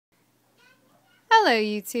Hello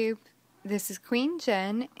YouTube, this is Queen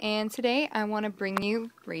Jen, and today I want to bring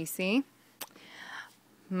you, Racy,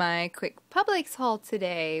 my quick Publix haul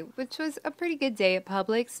today, which was a pretty good day at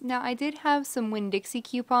Publix. Now I did have some Winn-Dixie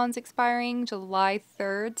coupons expiring July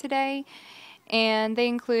 3rd today, and they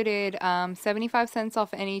included 75 cents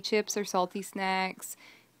off any chips or salty snacks.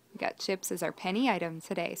 We got chips as our penny item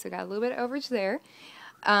today, so got a little bit of overage there.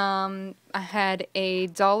 I had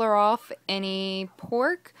 $1 off any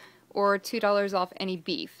pork or $2 off any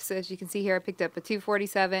beef. So as you can see here, I picked up a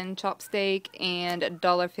 $2.47 chop steak and a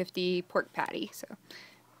 $1.50 pork patty. So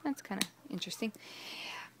that's kind of interesting.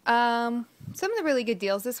 Some of the really good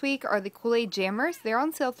deals this week are the Kool-Aid Jammers. They're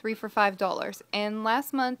on sale 3 for $5. And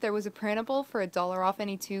last month there was a printable for $1 off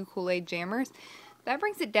any 2 Kool-Aid Jammers. That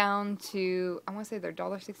brings it down to, I want to say they're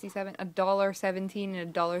 $1.67, $1.17,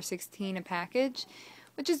 and $1.16 a package,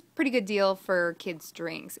 which is a pretty good deal for kids'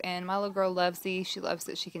 drinks. And my little girl loves these. She loves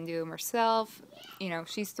that she can do them herself. You know,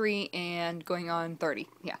 she's 3 and going on 30.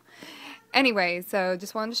 Yeah. Anyway, so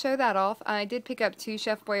just wanted to show that off. I did pick up 2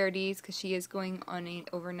 Chef Boyardees because she is going on an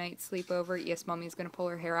overnight sleepover. Yes, Mommy's going to pull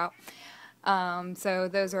her hair out. So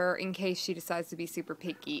those are in case she decides to be super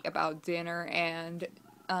picky about dinner. And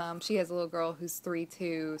she has a little girl who's 3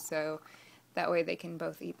 too, so that way they can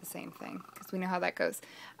both eat the same thing, because we know how that goes.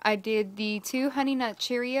 I did the 2 Honey Nut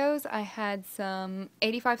Cheerios. I had some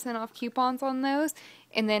 85-cent off coupons on those.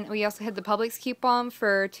 And then we also had the Publix coupon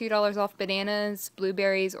for $2 off bananas,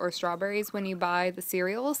 blueberries, or strawberries when you buy the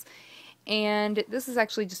cereals. And this is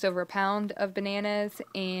actually just over a pound of bananas,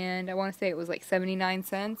 and I want to say it was like 79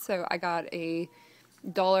 cents, so I got a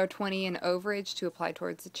 $1.20 in overage to apply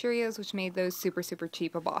towards the Cheerios, which made those super, super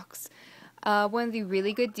cheap a box. One of the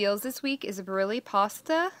really good deals this week is a Barilla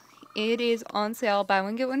pasta. It is on sale, buy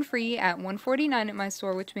one get one free at $1.49 at my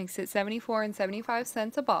store, which makes it 74 and 75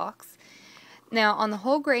 cents a box. Now on the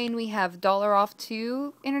whole grain, we have $1 off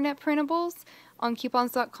 2 internet printables on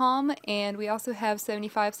coupons.com, and we also have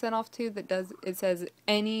 75 cent off 2 it says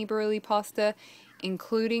any Barilla pasta,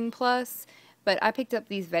 including plus. But I picked up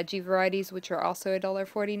these veggie varieties, which are also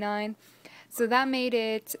 $1.49. So that made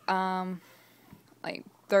it like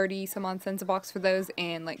 30 some odd cents a box for those,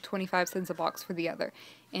 and like 25 cents a box for the other.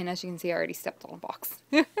 And as you can see, I already stepped on a box.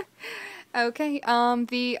 Okay,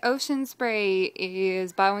 the Ocean Spray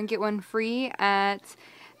is buy one get one free at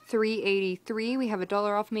 $3.83. We have a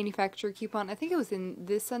 $1 off manufacturer coupon. I think it was in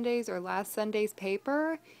this Sunday's or last Sunday's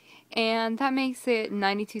paper, and that makes it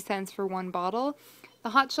 92 cents for one bottle.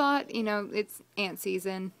 The Hot Shot, you know, it's ant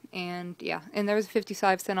season, and yeah, and there's a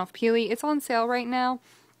 55-cent off Peely. It's on sale right now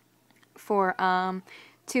for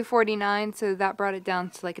 $2.49, so that brought it down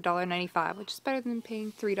to like $1.95, which is better than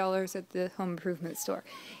paying $3 at the home improvement store.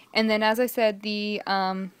 And then, as I said, the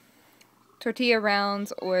tortilla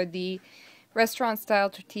rounds, or the restaurant-style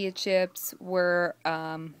tortilla chips, were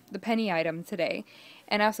the penny item today.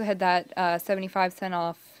 And I also had that 75-cent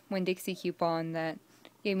off Winn-Dixie coupon that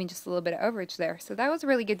gave me just a little bit of overage there. So that was a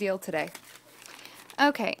really good deal today.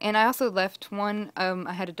 Okay, and I also left one,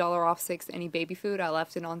 I had a $1 off 6 any baby food. I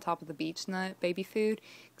left it on top of the beech nut baby food,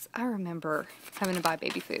 because I remember having to buy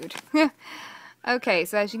baby food. Okay,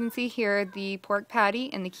 so as you can see here, the pork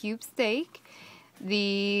patty and the cube steak,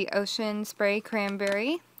 the Ocean Spray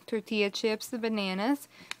cranberry, tortilla chips, the bananas,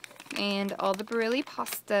 and all the Barilla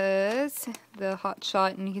pastas, the Hot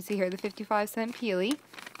Shot, and you can see here the 55-cent Peely.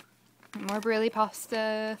 More Barilla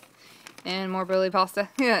pasta, and more Barilla pasta.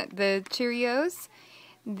 Yeah, the Cheerios,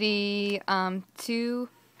 the 2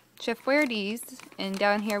 Chef Boyardees, and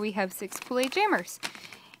down here we have 6 Kool-Aid Jammers.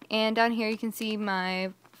 And down here you can see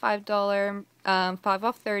my $5, 5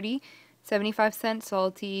 off 30, 75-cent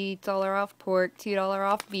salty, $1 off pork, $2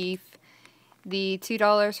 off beef, the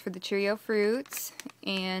 $2 for the Cheerio fruits,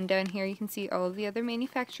 and down here you can see all of the other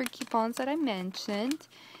manufactured coupons that I mentioned.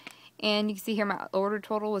 And you can see here my order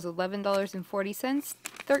total was $11.40,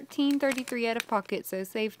 $13.33 out of pocket, so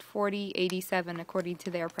saved $40.87 according to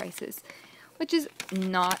their prices, which is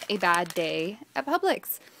not a bad day at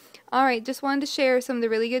Publix. Alright, just wanted to share some of the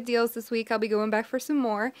really good deals this week. I'll be going back for some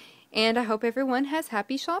more, and I hope everyone has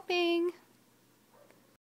happy shopping.